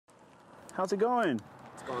How's it going?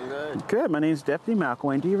 It's going good. Good. My name's Deputy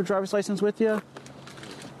McElwain. Do you have a driver's license with you?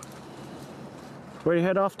 Where do you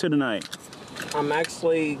head off to tonight? I'm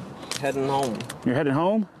actually heading home. You're heading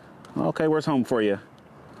home? Okay, where's home for you?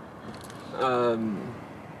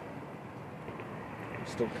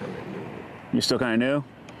 Still kind of new. You're still kind of new?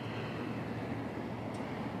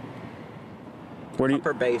 Where do you...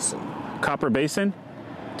 Copper Basin. Copper Basin?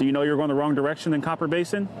 Do you know you're going the wrong direction in Copper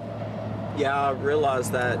Basin? Yeah, I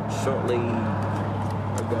realized that shortly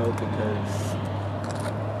ago because...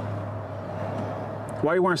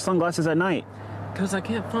 Why are you wearing sunglasses at night? Because I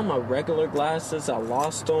can't find my regular glasses. I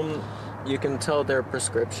lost them. You can tell they're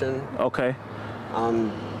prescription. Okay.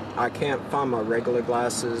 I can't find my regular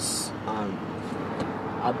glasses.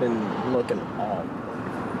 I've been looking all.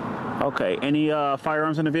 Okay. Any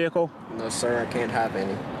firearms in the vehicle? No, sir, I can't have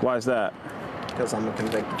any. Why is that? Because I'm a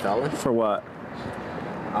convicted felon. For what?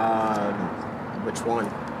 Which one?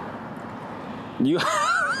 You...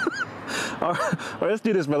 All right, let's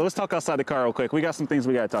do this, brother. Let's talk outside the car real quick. We got some things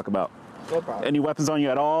we got to talk about. No problem. Any weapons on you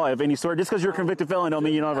at all, of any sort? Just because you're a convicted felon don't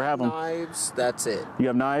mean you don't ever have them. Knives, that's it. You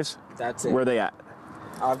have knives? That's it. Where are they at?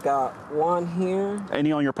 I've got one here.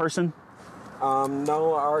 Any on your person?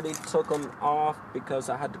 No, I already took them off because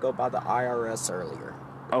I had to go by the IRS earlier.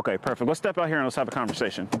 Okay, perfect. Let's step out here and let's have a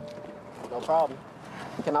conversation. No problem.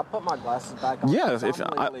 Can I put my glasses back on? Yeah, if I'm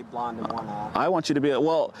legally blind in one eye. I want you to be,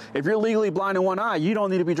 well, if you're legally blind in one eye, you don't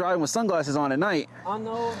need to be driving with sunglasses on at night. I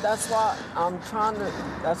know, that's why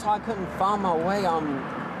that's why I couldn't find my way. I'm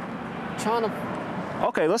trying to...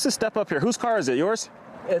 Okay, let's just step up here. Whose car is it, yours?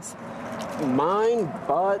 It's mine,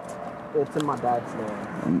 but it's in my dad's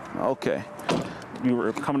name. Okay. You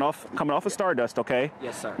were coming off of Stardust, okay?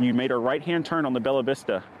 Yes, sir. You made a right-hand turn on the Bella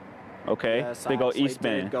Vista, okay? Yes, they go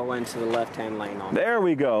eastbound. Did go into the left-hand lane on There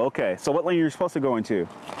we go, okay. So what lane are you supposed to go into?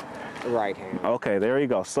 the right hand. Okay, there you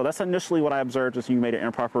go. So that's initially what I observed is you made an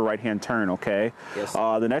improper right-hand turn, okay? Yes.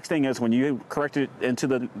 The next thing is when you corrected into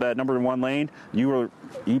that number one lane, you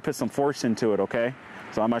put some force into it, okay?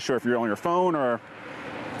 So I'm not sure if you're on your phone or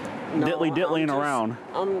diddling around.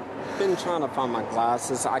 I'm been trying to find my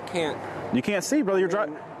glasses. I can't. You can't see, brother. You're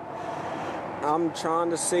driving. I'm trying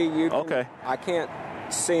to see you. Okay. I can't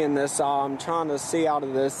see in this eye. I'm trying to see out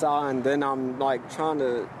of this eye, and then I'm like trying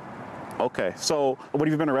to. Okay. So what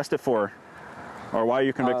have you been arrested for? Or why are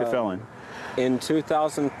you a convicted felon? In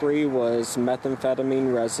 2003 was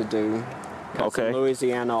methamphetamine residue. Okay. In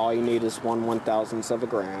Louisiana, all you need is 1/1000th of a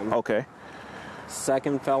gram. Okay.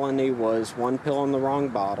 Second felony was one pill in the wrong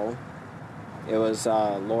bottle. It was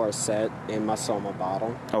Loracet in my Soma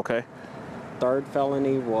bottle. Okay. Third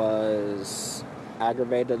felony was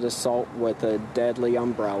aggravated assault with a deadly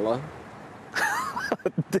umbrella.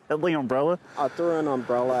 Deadly umbrella? I threw an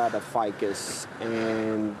umbrella at a ficus,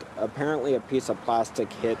 and apparently a piece of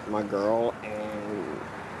plastic hit my girl, and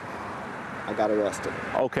I got arrested.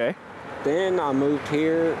 Okay. Then I moved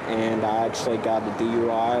here, and I actually got a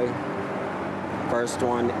DUI. First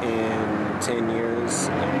one in 10 years.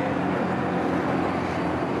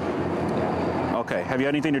 Okay. Have you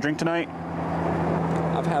had anything to drink tonight?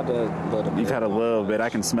 I've had a little bit. You've had a little bit. I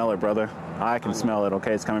can smell it, brother. I can smell it,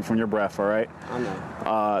 okay? It's coming from your breath, all right? I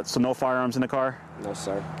know. So no firearms in the car? No,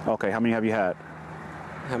 sir. Okay. How many have you had?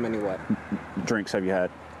 How many what? Drinks have you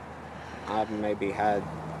had? I've maybe had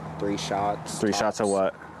 3 shots. 3 shots of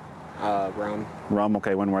what? Rum. Rum?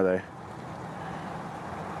 Okay. When were they?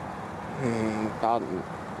 About an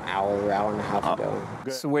hour and a half ago.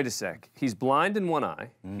 So wait a sec. He's blind in one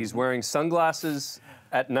eye. He's wearing sunglasses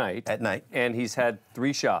at night. And he's had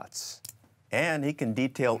 3 shots. And he can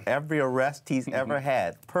detail every arrest he's ever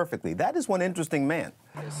had perfectly. That is one interesting man.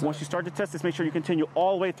 Once you start the test, just make sure you continue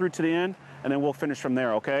all the way through to the end, and then we'll finish from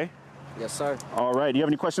there, okay? Yes, sir. All right. Do you have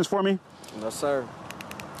any questions for me? No, sir.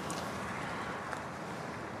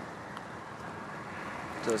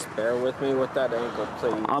 Just bear with me with that ankle,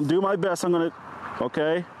 please. I'll do my best. I'm going to...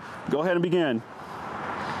 Okay. Go ahead and begin.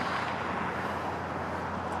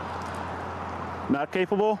 Not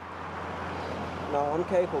capable? No, I'm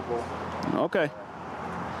capable. Okay.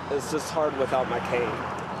 It's just hard without my cane.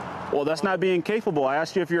 Well, that's not being capable. I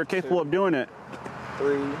asked you if you're capable of doing it.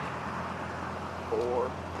 3,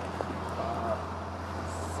 4, 5,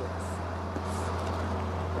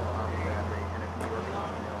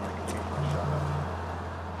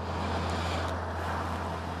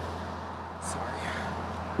 6. Sorry.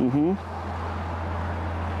 Mm-hmm.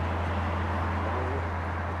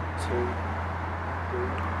 2, 3.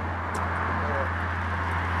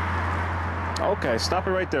 Okay, stop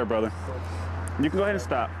it right there, brother. You can go ahead and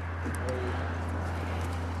stop.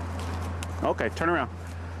 Okay, turn around.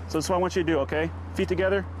 So this is what I want you to do, okay? Feet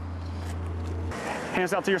together.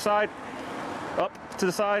 Hands out to your side. Up to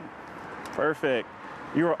the side. Perfect.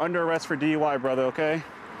 You are under arrest for DUI, brother, okay?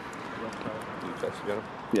 You got him?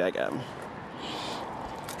 Yeah, I got him.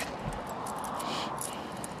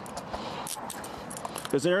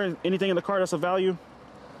 Is there anything in the car that's of value?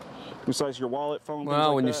 Besides your wallet, phone, Well, things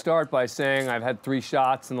like when you that? start by saying I've had 3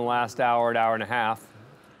 shots in the last hour and a half,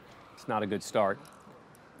 it's not a good start.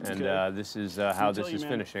 And Okay. this is how this tell you, is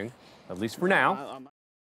man. finishing, at least for now.